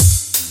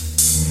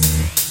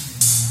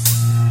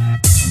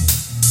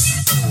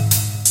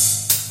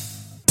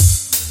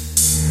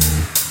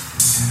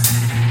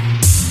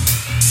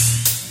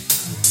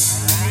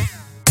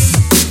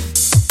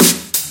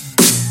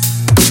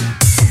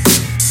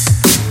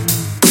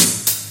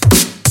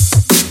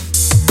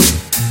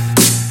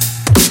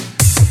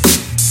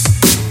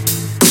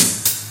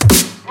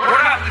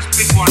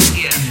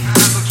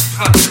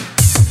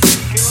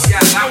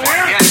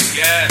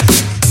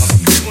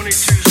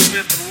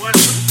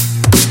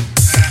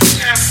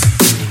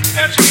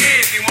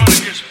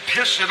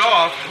piss it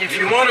off, if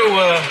you want to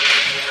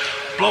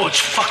blow its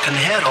fucking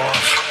head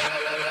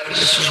off,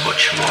 this is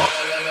what you want.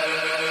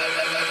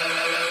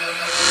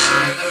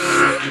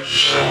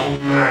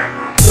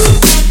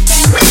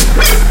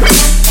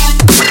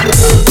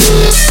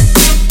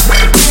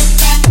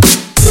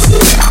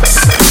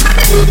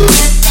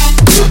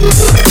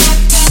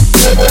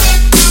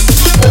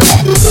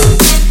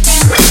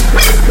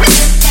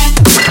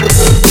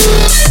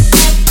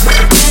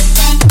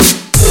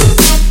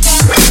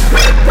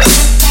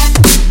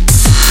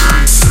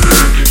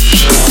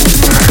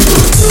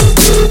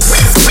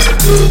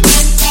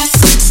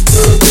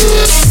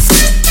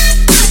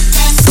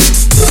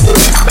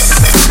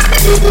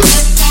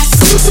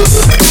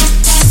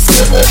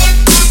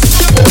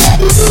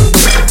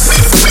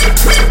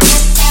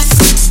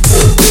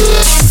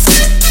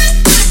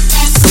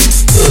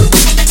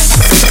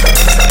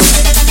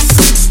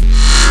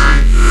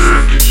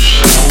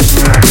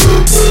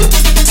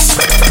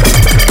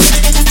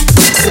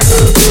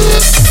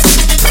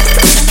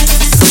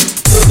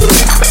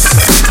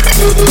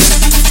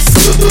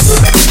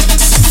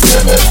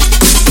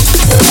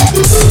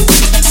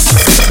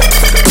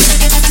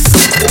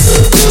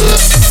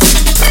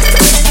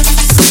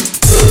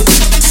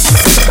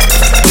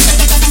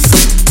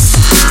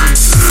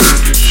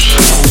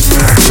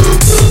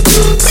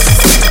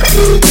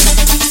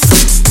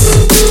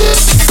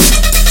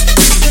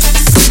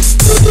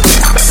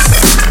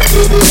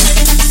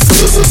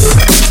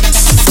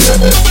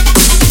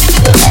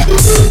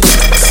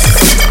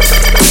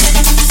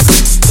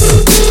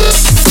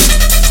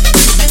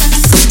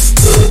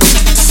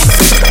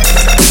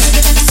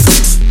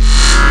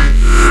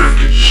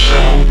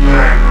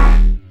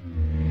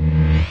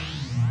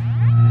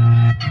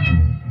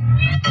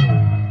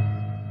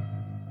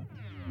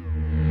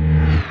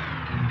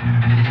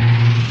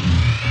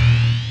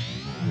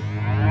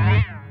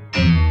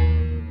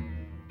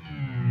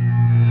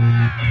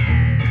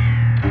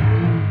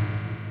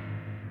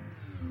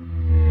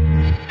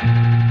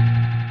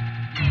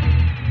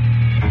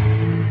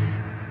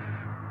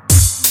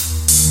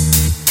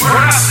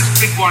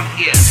 Big one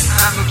here.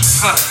 That looks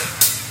perfect.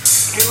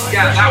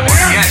 Yeah, that one.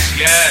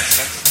 Yes,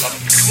 that's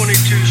lovely.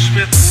 22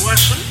 Smith &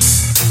 Wesson.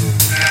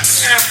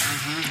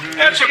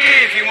 That's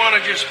okay if you want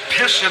to just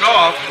piss it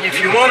off.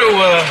 If you want to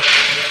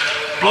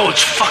blow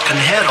its fucking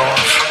head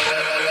off,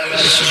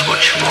 this is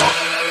what you want.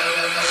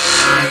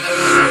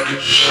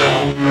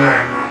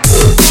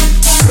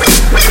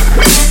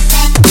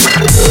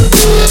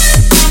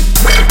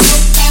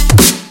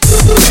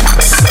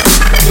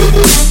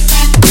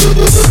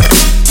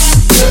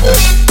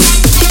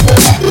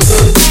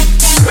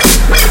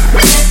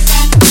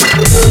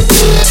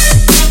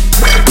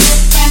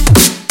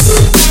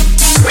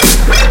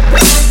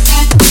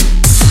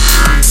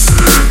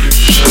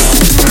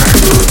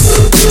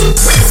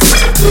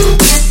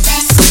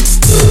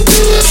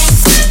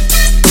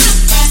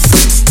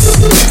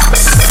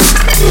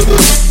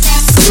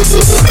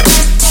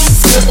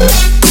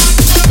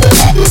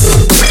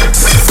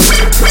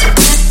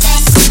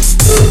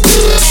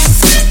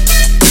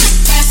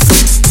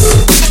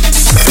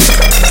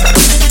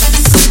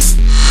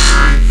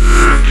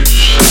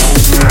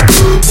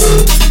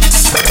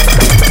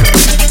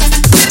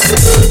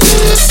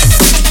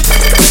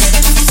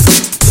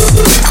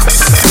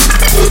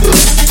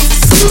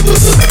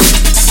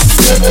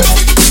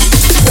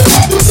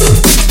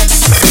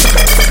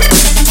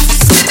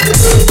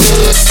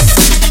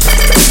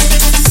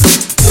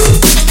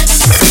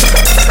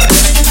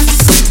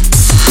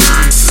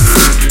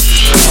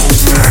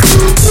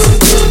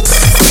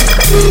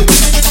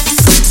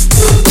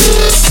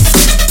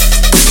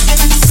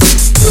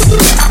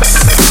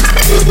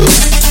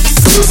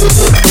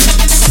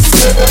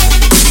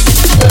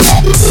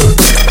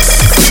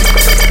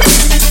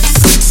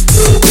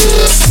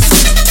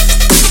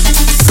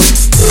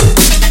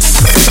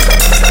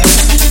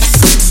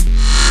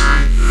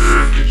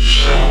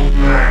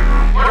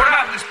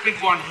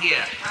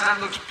 Here. That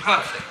looks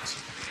perfect.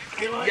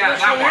 Yeah,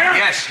 that one.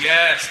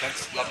 Yes,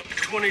 that's lovely.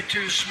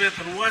 22 Smith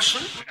 &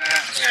 Wesson.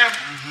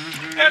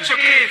 That's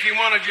okay if you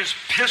want to just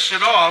piss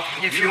it off.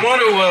 If you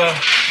want to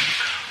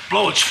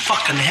blow its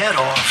fucking head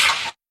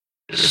off,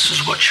 this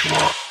is what you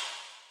want.